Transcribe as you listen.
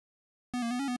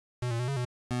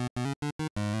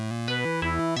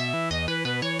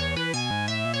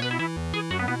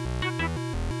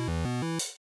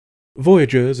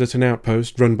Voyager's at an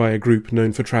outpost run by a group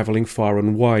known for travelling far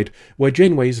and wide, where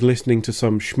Janeway's listening to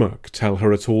some schmuck tell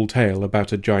her a tall tale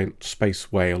about a giant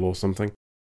space whale or something.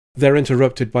 They're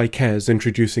interrupted by Kez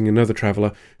introducing another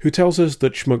traveller, who tells us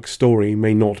that Schmuck's story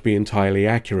may not be entirely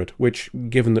accurate, which,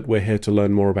 given that we're here to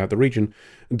learn more about the region,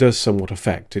 does somewhat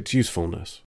affect its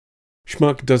usefulness.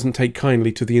 Schmuck doesn't take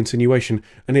kindly to the insinuation,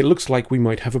 and it looks like we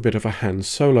might have a bit of a Han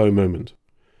Solo moment.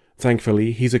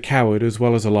 Thankfully, he's a coward as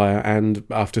well as a liar, and,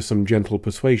 after some gentle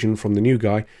persuasion from the new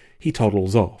guy, he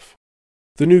toddles off.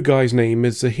 The new guy's name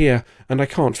is Zahir, and I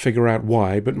can't figure out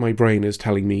why, but my brain is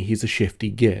telling me he's a shifty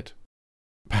git.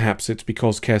 Perhaps it's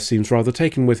because Kes seems rather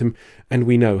taken with him, and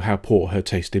we know how poor her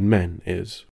taste in men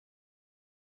is.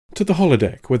 To the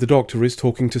holodeck, where the Doctor is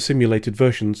talking to simulated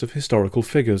versions of historical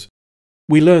figures.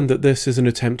 We learn that this is an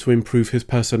attempt to improve his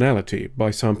personality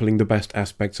by sampling the best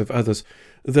aspects of others,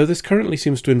 though this currently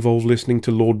seems to involve listening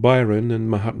to Lord Byron and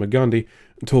Mahatma Gandhi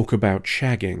talk about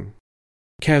shagging.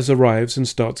 Kaz arrives and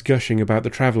starts gushing about the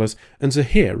travellers, and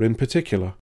Zahir in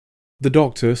particular. The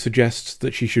Doctor suggests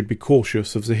that she should be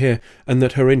cautious of Zahir, and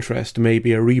that her interest may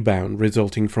be a rebound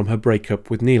resulting from her breakup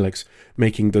with Neelix,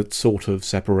 making the sort of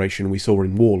separation we saw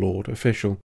in Warlord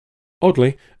official.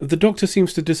 Oddly, the Doctor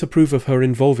seems to disapprove of her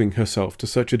involving herself to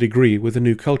such a degree with a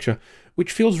new culture,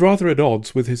 which feels rather at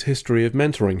odds with his history of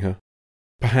mentoring her.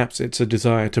 Perhaps it's a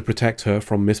desire to protect her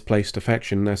from misplaced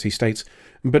affection, as he states,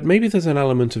 but maybe there's an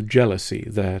element of jealousy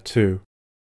there too.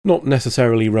 Not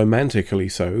necessarily romantically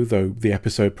so, though the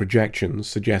episode projections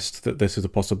suggest that this is a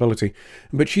possibility,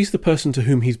 but she's the person to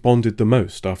whom he's bonded the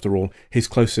most, after all, his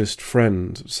closest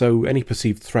friend, so any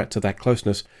perceived threat to that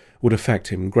closeness would affect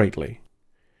him greatly.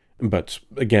 But,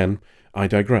 again, I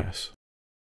digress.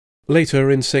 Later,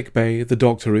 in sickbay, the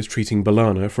Doctor is treating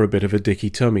B'Elanna for a bit of a dicky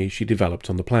tummy she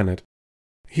developed on the planet.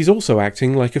 He's also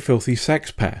acting like a filthy sex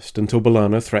pest until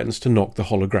B'Elanna threatens to knock the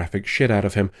holographic shit out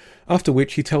of him, after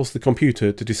which he tells the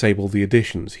computer to disable the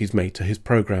additions he's made to his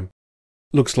program.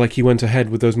 Looks like he went ahead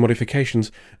with those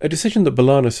modifications, a decision that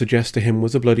B'Elanna suggests to him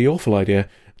was a bloody awful idea,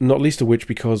 not least of which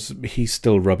because he's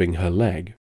still rubbing her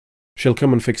leg. She'll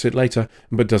come and fix it later,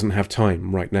 but doesn't have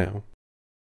time right now.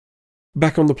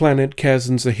 Back on the planet, Kez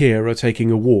and Zahir are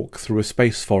taking a walk through a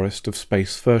space forest of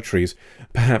space fir trees,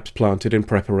 perhaps planted in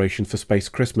preparation for Space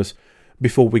Christmas,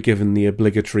 before we're given the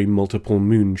obligatory multiple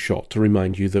moon shot to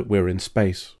remind you that we're in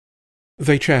space.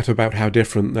 They chat about how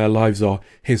different their lives are,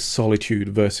 his solitude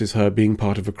versus her being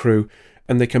part of a crew,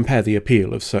 and they compare the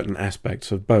appeal of certain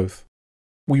aspects of both.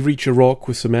 We reach a rock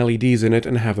with some LEDs in it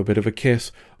and have a bit of a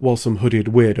kiss, while some hooded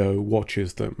weirdo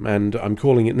watches them, and I'm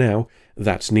calling it now,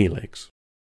 that's Neelix.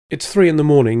 It's 3 a.m,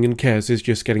 and Kez is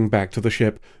just getting back to the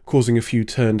ship, causing a few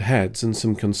turned heads and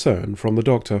some concern from the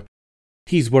Doctor.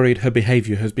 He's worried her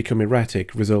behaviour has become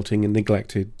erratic, resulting in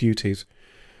neglected duties.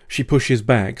 She pushes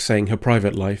back, saying her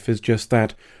private life is just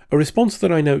that, a response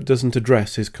that I note doesn't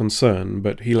address his concern,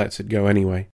 but he lets it go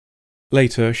anyway.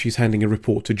 Later, she's handing a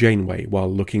report to Janeway while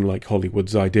looking like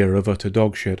Hollywood's idea of utter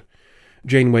dogshit.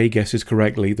 Janeway guesses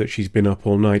correctly that she's been up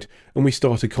all night, and we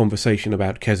start a conversation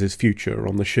about Kez's future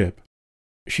on the ship.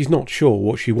 She's not sure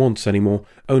what she wants anymore,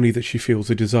 only that she feels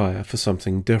a desire for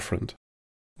something different.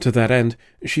 To that end,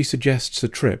 she suggests a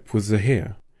trip with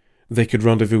Zahir. They could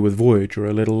rendezvous with Voyager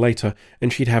a little later,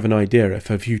 and she'd have an idea if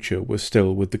her future was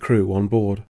still with the crew on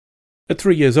board. At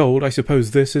 3 years old, I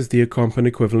suppose this is the accompanied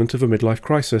equivalent of a midlife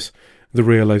crisis, the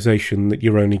realization that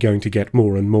you're only going to get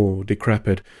more and more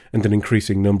decrepit, and an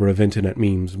increasing number of internet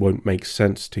memes won't make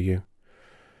sense to you.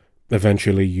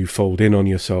 Eventually you fold in on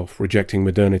yourself, rejecting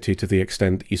modernity to the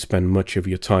extent that you spend much of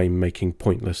your time making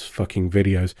pointless fucking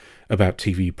videos about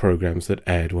TV programs that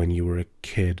aired when you were a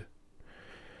kid.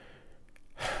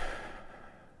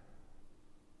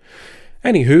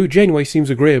 Anywho, Janeway seems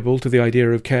agreeable to the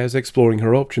idea of Kez exploring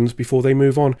her options before they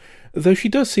move on, though she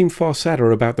does seem far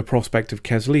sadder about the prospect of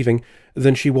Kez leaving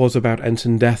than she was about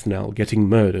Ensign Deathnell getting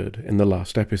murdered in the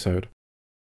last episode.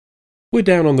 We're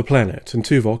down on the planet, and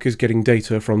Tuvok is getting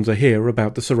data from Zahir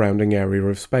about the surrounding area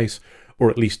of space, or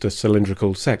at least a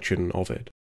cylindrical section of it.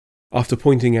 After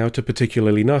pointing out a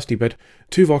particularly nasty bit,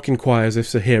 Tuvok inquires if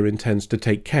Zahir intends to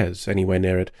take Kez anywhere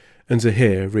near it, and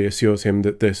Zahir reassures him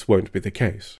that this won't be the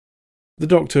case. The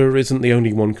Doctor isn't the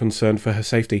only one concerned for her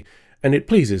safety, and it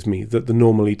pleases me that the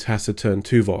normally taciturn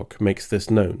Tuvok makes this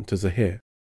known to Zahir.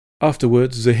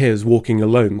 Afterwards, Zahir's walking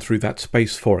alone through that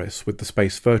space forest with the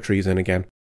space fir trees in again.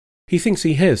 He thinks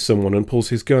he hears someone and pulls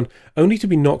his gun, only to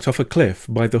be knocked off a cliff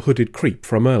by the hooded creep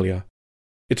from earlier.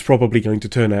 It's probably going to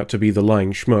turn out to be the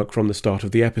lying schmuck from the start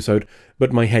of the episode,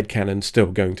 but my headcanon's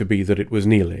still going to be that it was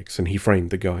Neelix and he framed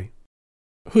the guy.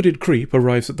 Hooded Creep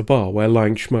arrives at the bar where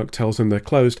Lying Schmuck tells him they're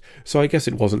closed, so I guess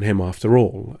it wasn't him after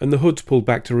all, and the hood's pulled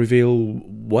back to reveal,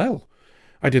 well,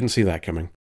 I didn't see that coming.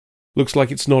 Looks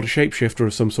like it's not a shapeshifter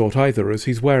of some sort either, as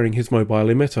he's wearing his mobile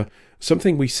emitter,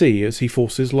 something we see as he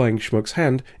forces Lying Schmuck's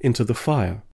hand into the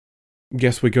fire.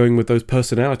 Guess we're going with those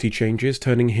personality changes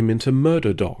turning him into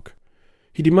Murder Doc.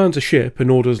 He demands a ship and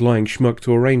orders Lying Schmuck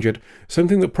to arrange it,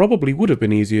 something that probably would have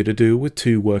been easier to do with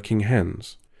 2 working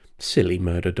hands. Silly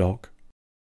Murder Doc.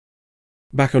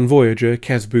 Back on Voyager,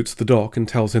 Kez boots the Doc and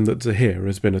tells him that Zahir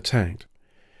has been attacked.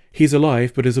 He's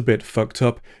alive but is a bit fucked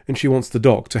up, and she wants the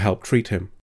Doc to help treat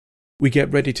him. We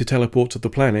get ready to teleport to the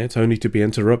planet, only to be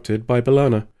interrupted by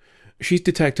B'Elanna. She's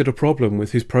detected a problem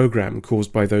with his program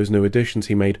caused by those new additions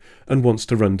he made, and wants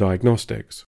to run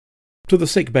diagnostics. To the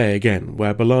sick bay again,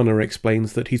 where B'Elanna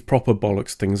explains that he's proper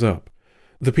bollocks things up.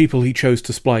 The people he chose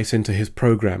to splice into his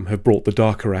program have brought the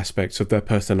darker aspects of their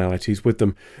personalities with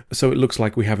them, so it looks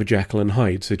like we have a Jekyll and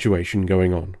Hyde situation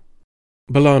going on.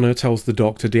 B'Elanna tells the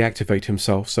Doc to deactivate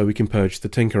himself so he can purge the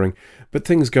tinkering, but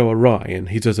things go awry and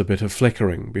he does a bit of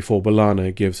flickering before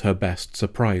B'Elanna gives her best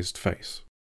surprised face.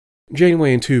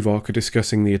 Janeway and Tuvok are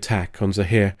discussing the attack on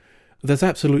Zahir. There's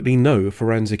absolutely no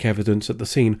forensic evidence at the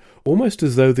scene, almost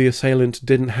as though the assailant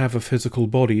didn't have a physical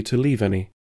body to leave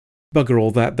any. Bugger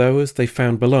all that though, as they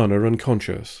found B'Elanna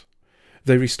unconscious.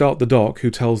 They restart the Doc,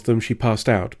 who tells them she passed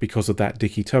out because of that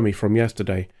dicky tummy from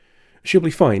yesterday. She'll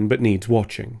be fine but needs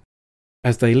watching.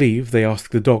 As they leave, they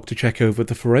ask the Doc to check over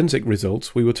the forensic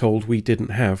results we were told we didn't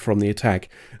have from the attack,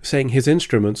 saying his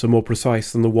instruments are more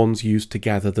precise than the ones used to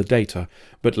gather the data,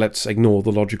 but let's ignore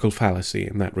the logical fallacy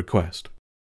in that request.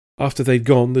 After they'd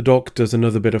gone, the Doc does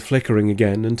another bit of flickering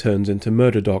again and turns into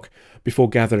Murder Doc, before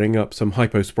gathering up some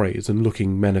hyposprays and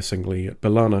looking menacingly at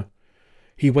B'Elanna.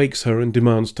 He wakes her and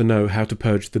demands to know how to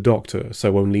purge the Doctor,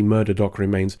 so only Murder Doc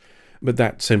remains, but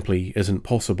that simply isn't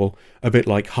possible, a bit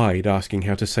like Hyde asking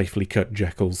how to safely cut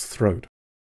Jekyll's throat.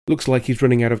 Looks like he's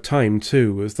running out of time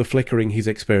too, as the flickering he's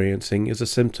experiencing is a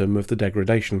symptom of the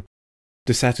degradation.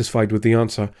 Dissatisfied with the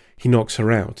answer, he knocks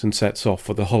her out and sets off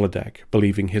for the holodeck,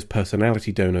 believing his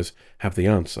personality donors have the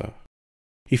answer.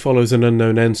 He follows an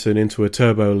unknown ensign into a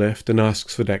turbo lift and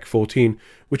asks for Deck 14,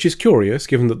 which is curious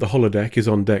given that the holodeck is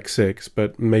on Deck 6,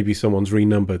 but maybe someone's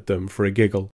renumbered them for a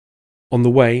giggle. On the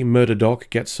way, Murder Doc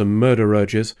gets some murder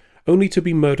urges, only to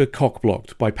be murder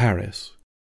cock-blocked by Paris.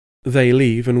 They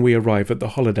leave and we arrive at the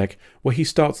holodeck, where he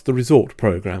starts the resort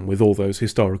program with all those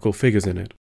historical figures in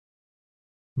it.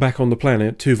 Back on the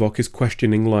planet, Tuvok is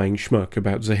questioning Lying Schmuck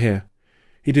about Zahir.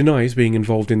 He denies being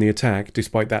involved in the attack,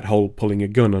 despite that whole pulling a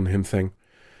gun on him thing.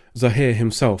 Zahir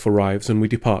himself arrives and we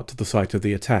depart to the site of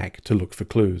the attack to look for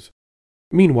clues.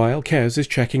 Meanwhile, Kez is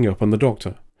checking up on the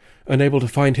Doctor. Unable to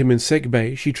find him in sick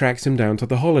bay, she tracks him down to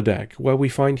the holodeck, where we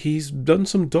find he's done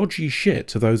some dodgy shit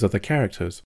to those other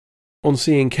characters. On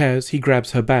seeing Kez, he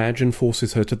grabs her badge and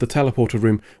forces her to the teleporter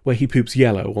room, where he poops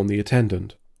yellow on the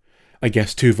attendant. I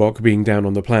guess Tuvok being down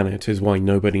on the planet is why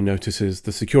nobody notices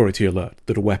the security alert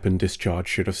that a weapon discharge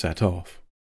should have set off.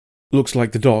 Looks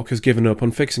like the Doc has given up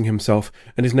on fixing himself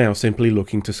and is now simply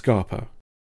looking to scarp her.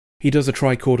 He does a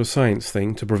tricorder science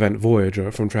thing to prevent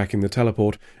Voyager from tracking the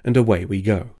teleport, and away we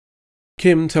go.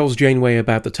 Kim tells Janeway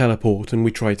about the teleport and we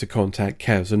try to contact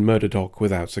Kez and Murder Doc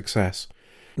without success.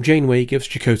 Janeway gives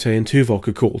Chakotay and Tuvok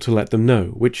a call to let them know,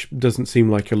 which doesn't seem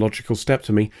like a logical step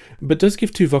to me, but does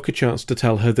give Tuvok a chance to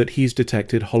tell her that he's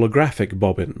detected holographic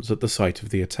bobbins at the site of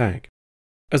the attack.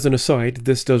 As an aside,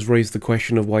 this does raise the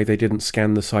question of why they didn't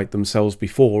scan the site themselves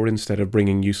before instead of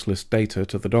bringing useless data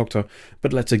to the Doctor,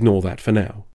 but let's ignore that for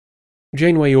now.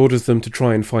 Janeway orders them to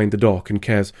try and find the Doc and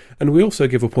Kez, and we also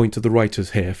give a point to the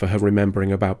writers here for her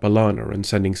remembering about B'Elanna and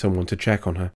sending someone to check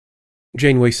on her.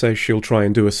 Janeway says she'll try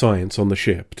and do a science on the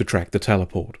ship to track the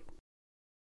teleport.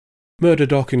 Murder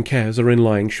Doc and Kez are in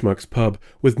Lying Schmuck's pub,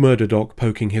 with Murder Doc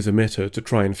poking his emitter to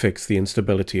try and fix the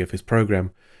instability of his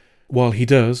program. While he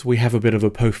does, we have a bit of a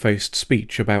po-faced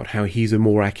speech about how he's a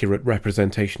more accurate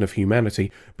representation of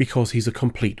humanity because he's a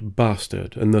complete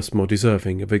bastard and thus more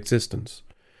deserving of existence.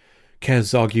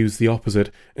 Kez argues the opposite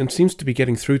and seems to be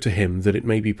getting through to him that it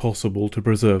may be possible to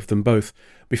preserve them both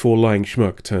before Lying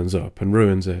Schmuck turns up and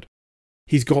ruins it.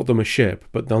 He's got them a ship,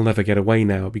 but they'll never get away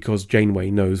now because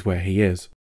Janeway knows where he is.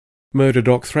 Murder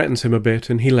Doc threatens him a bit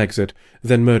and he legs it,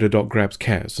 then Murder Doc grabs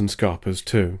Kez and scarpers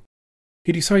too.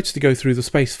 He decides to go through the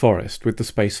space forest with the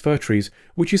space fir trees,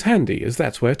 which is handy as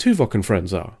that's where Tuvok and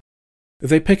friends are.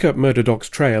 They pick up Murder Doc's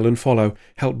trail and follow,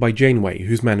 helped by Janeway,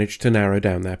 who's managed to narrow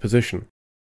down their position.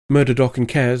 Murder Doc and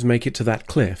Kez make it to that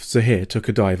cliff Zahir took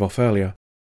a dive off earlier.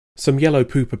 Some yellow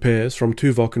poop appears from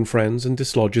Tuvok and friends and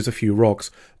dislodges a few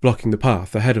rocks, blocking the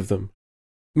path ahead of them.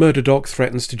 Murder Doc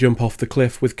threatens to jump off the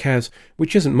cliff with Kaz,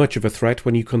 which isn't much of a threat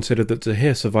when you consider that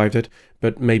Zahir survived it,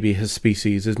 but maybe his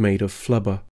species is made of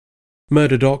flubber.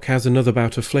 Murder Doc has another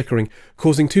bout of flickering,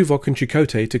 causing Tuvok and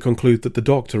Chakotay to conclude that the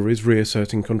Doctor is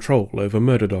reasserting control over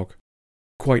Murder Doc.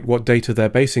 Quite what data they're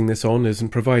basing this on isn't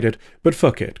provided, but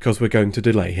fuck it, cause we're going to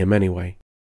delay him anyway.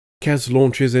 Kaz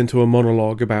launches into a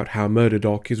monologue about how Murder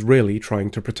Doc is really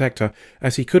trying to protect her,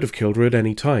 as he could have killed her at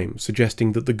any time,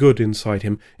 suggesting that the good inside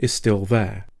him is still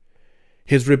there.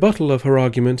 His rebuttal of her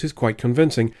argument is quite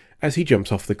convincing, as he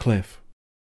jumps off the cliff.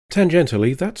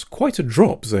 Tangentially, that's quite a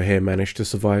drop Zahir managed to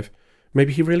survive.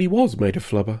 Maybe he really was made of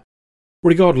flubber.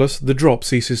 Regardless, the drop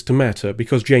ceases to matter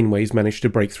because Janeway's managed to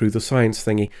break through the science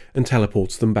thingy and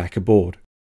teleports them back aboard.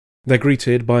 They're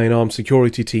greeted by an armed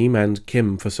security team and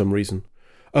Kim for some reason.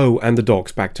 Oh, and the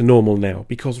Doc's back to normal now,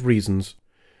 because reasons.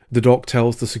 The Doc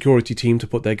tells the security team to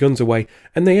put their guns away,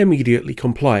 and they immediately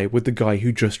comply with the guy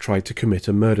who just tried to commit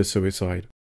a murder-suicide.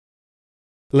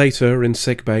 Later, in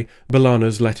sickbay,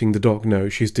 B'Elanna's letting the Doc know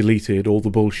she's deleted all the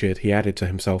bullshit he added to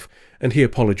himself, and he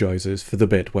apologizes for the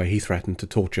bit where he threatened to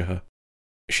torture her.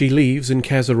 She leaves and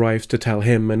Kaz arrives to tell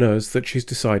him and us that she's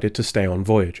decided to stay on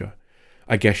Voyager.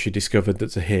 I guess she discovered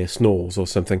that Zahir snores or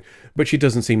something, but she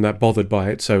doesn't seem that bothered by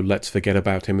it, so let's forget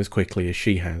about him as quickly as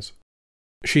she has.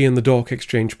 She and the Doc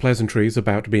exchange pleasantries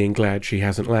about being glad she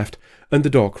hasn't left, and the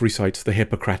Doc recites the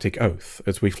Hippocratic Oath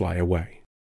as we fly away.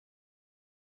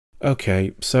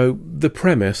 Okay, so the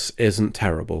premise isn't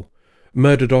terrible.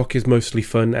 Murder Doc is mostly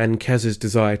fun, and Kaz's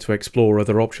desire to explore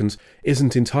other options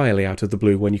isn't entirely out of the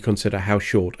blue when you consider how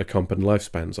short a compan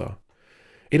lifespans are.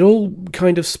 It all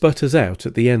kind of sputters out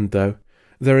at the end, though.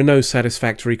 There are no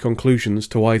satisfactory conclusions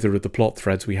to either of the plot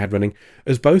threads we had running,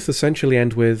 as both essentially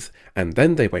end with, and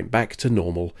then they went back to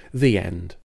normal, the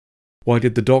end. Why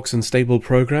did the Doc's unstable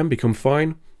program become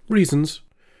fine? Reasons.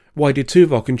 Why did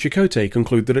Tuvok and Chakotay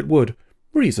conclude that it would?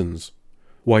 Reasons.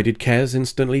 Why did Kaz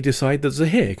instantly decide that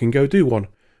Zahir can go do one?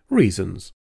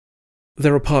 Reasons.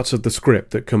 There are parts of the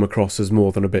script that come across as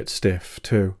more than a bit stiff,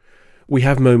 too. We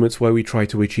have moments where we try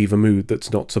to achieve a mood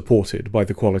that's not supported by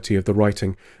the quality of the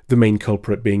writing, the main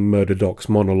culprit being Murder Doc's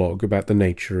monologue about the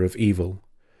nature of evil.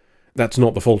 That's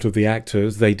not the fault of the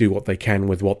actors, they do what they can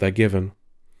with what they're given.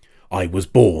 I was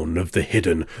born of the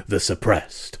hidden, the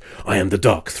suppressed. I am the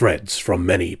dark threads from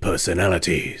many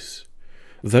personalities.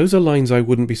 Those are lines I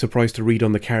wouldn't be surprised to read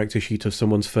on the character sheet of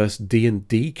someone's first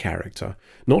D&D character,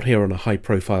 not here on a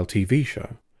high-profile TV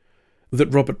show.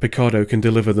 That Robert Picardo can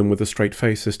deliver them with a straight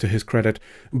face is to his credit,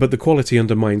 but the quality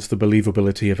undermines the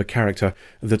believability of a character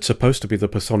that's supposed to be the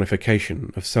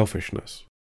personification of selfishness.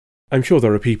 I'm sure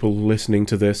there are people listening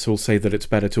to this who'll say that it's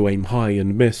better to aim high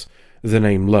and miss than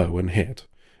aim low and hit,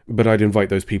 but I'd invite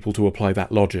those people to apply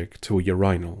that logic to a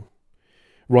urinal.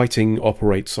 Writing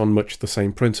operates on much the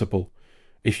same principle.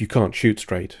 If you can't shoot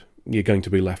straight, you're going to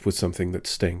be left with something that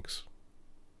stinks.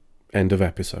 End of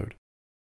episode.